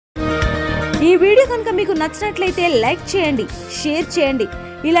ఈ వీడియో కనుక మీకు నచ్చినట్లయితే లైక్ చేయండి, షేర్ చేయండి.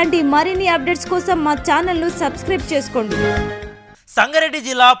 ఇలాంటి మరిన్ని అప్డేట్స్ కోసం మా ఛానల్ ను సబ్స్క్రైబ్ చేసుకోండి. సంగారెడ్డి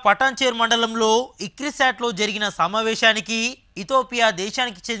జిల్లా పటాన్చేరు మండలంలో ఇక్రిసాట్లో జరిగిన సమావేశానికి ఇథియోపియా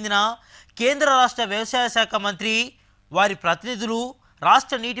దేశానికి చెందిన కేంద్ర రాష్ట్ర వ్యవసాయ శాఖ మంత్రి, వారి ప్రతినిధులు,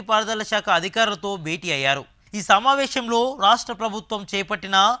 రాష్ట్ర నీటిపారుదల శాఖ అధికారులతో భేటీ అయ్యారు. ఈ సమావేశంలో రాష్ట్ర ప్రభుత్వం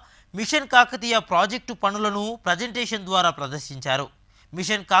చేపట్టిన మిషన్ కాకతీయ ప్రాజెక్టు పనులను ప్రజెంటేషన్ ద్వారా ప్రదర్శించారు.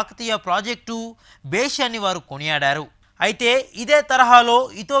 మిషన్ కాకతీయ ప్రాజెక్టు బేషాన్ని వారు కొనియాడారు. అయితే ఇదే తరహాలో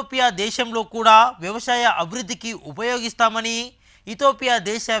ఇథియోపియా దేశంలో కూడా వ్యవసాయ అభివృద్ధికి ఉపయోగిస్తామని ఇథియోపియా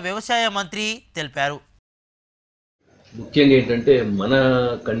దేశ వ్యవసాయ మంత్రి తెలిపారు. ముఖ్యంగా ఏంటంటే మన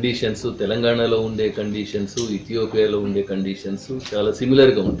కండిషన్స్, తెలంగాణలో ఉండే కండిషన్స్, ఇథియోపియాలో ఉండే కండిషన్స్ చాలా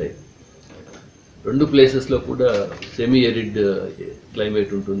సిమిలర్గా ఉంటాయి. రెండు ప్లేసెస్లో కూడా సెమీ ఎరిడ్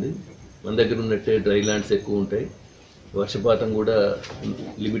క్లైమేట్ ఉంటుంది. మన దగ్గర ఉన్నట్టే డ్రై ల్యాండ్స్ ఎక్కువ ఉంటాయి. వర్షపాతం కూడా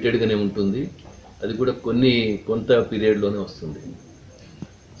లిమిటెడ్గానే ఉంటుంది. అది కూడా కొంత పీరియడ్లోనే వస్తుంది.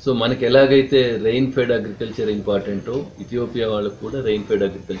 సో మనకి ఎలాగైతే రెయిన్ ఫెడ్ అగ్రికల్చర్ ఇంపార్టెంటో, ఇథియోపియా వాళ్ళకు కూడా రెయిన్ ఫెడ్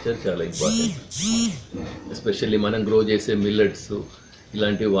అగ్రికల్చర్ చాలా ఇంపార్టెంట్. ఎస్పెషల్లీ మనం గ్రో చేసే మిల్లెట్స్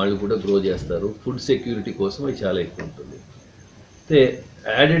ఇలాంటివి వాళ్ళు కూడా గ్రో చేస్తారు. ఫుడ్ సెక్యూరిటీ కోసం అది చాలా ఎక్కువ ఉంటుంది. అయితే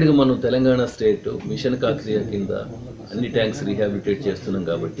యాడెడ్గా మనం తెలంగాణ స్టేట్ మిషన్ కాకతీయ కింద అన్ని ట్యాంక్స్ రీహాబిలిటేట్ చేస్తున్నాం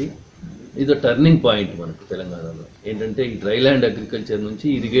కాబట్టి ఇది టర్నింగ్ పాయింట్ మనకు తెలంగాణలో. ఏంటంటే ఈ డ్రై ల్యాండ్ అగ్రికల్చర్ నుంచి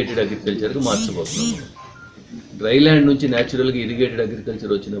ఇరిగేటెడ్ అగ్రికల్చర్కి మార్చబోతున్నాం. డ్రై ల్యాండ్ నుంచి న్యాచురల్గా ఇరిగేటెడ్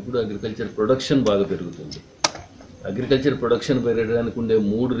అగ్రికల్చర్ వచ్చినప్పుడు అగ్రికల్చర్ ప్రొడక్షన్ బాగా పెరుగుతుంది. అగ్రికల్చర్ ప్రొడక్షన్ పెరగడానికి ఉండే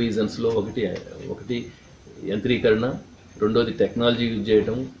 3 రీజన్స్లో ఒకటి యంత్రీకరణ, రెండోది టెక్నాలజీ యూజ్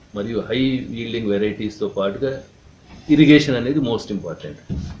చేయడం, మరియు హై ఈల్డింగ్ వెరైటీస్తో పాటుగా ఇరిగేషన్ అనేది మోస్ట్ ఇంపార్టెంట్.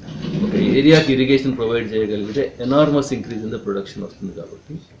 ఒక ఏరియాకి ఇరిగేషన్ ప్రొవైడ్ చేయగలిగితే enormous increase in the production వస్తుంది.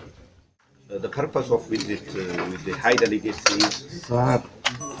 కాబట్టి the purpose of visit with the high delegates is,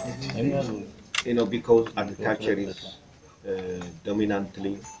 because agriculture is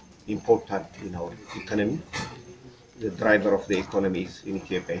dominantly important in our economy. The driver of the economy in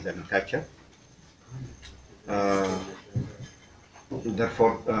Ethiopia is agriculture.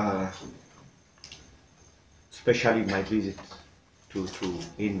 Therefore, especially my visit to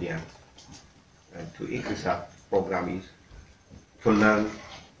India and to ICRISAT program is to learn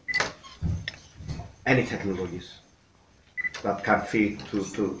any technologies that can fit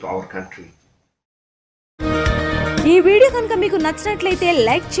to our country. ఈ video కనుక మీకు నచ్చినట్లయితే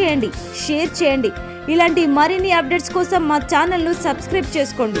like చేయండి, share చేయండి. ఇలాంటి మరిన్ని updates కోసం మా ఛానల్ ను సబ్స్క్రైబ్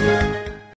చేసుకోండి.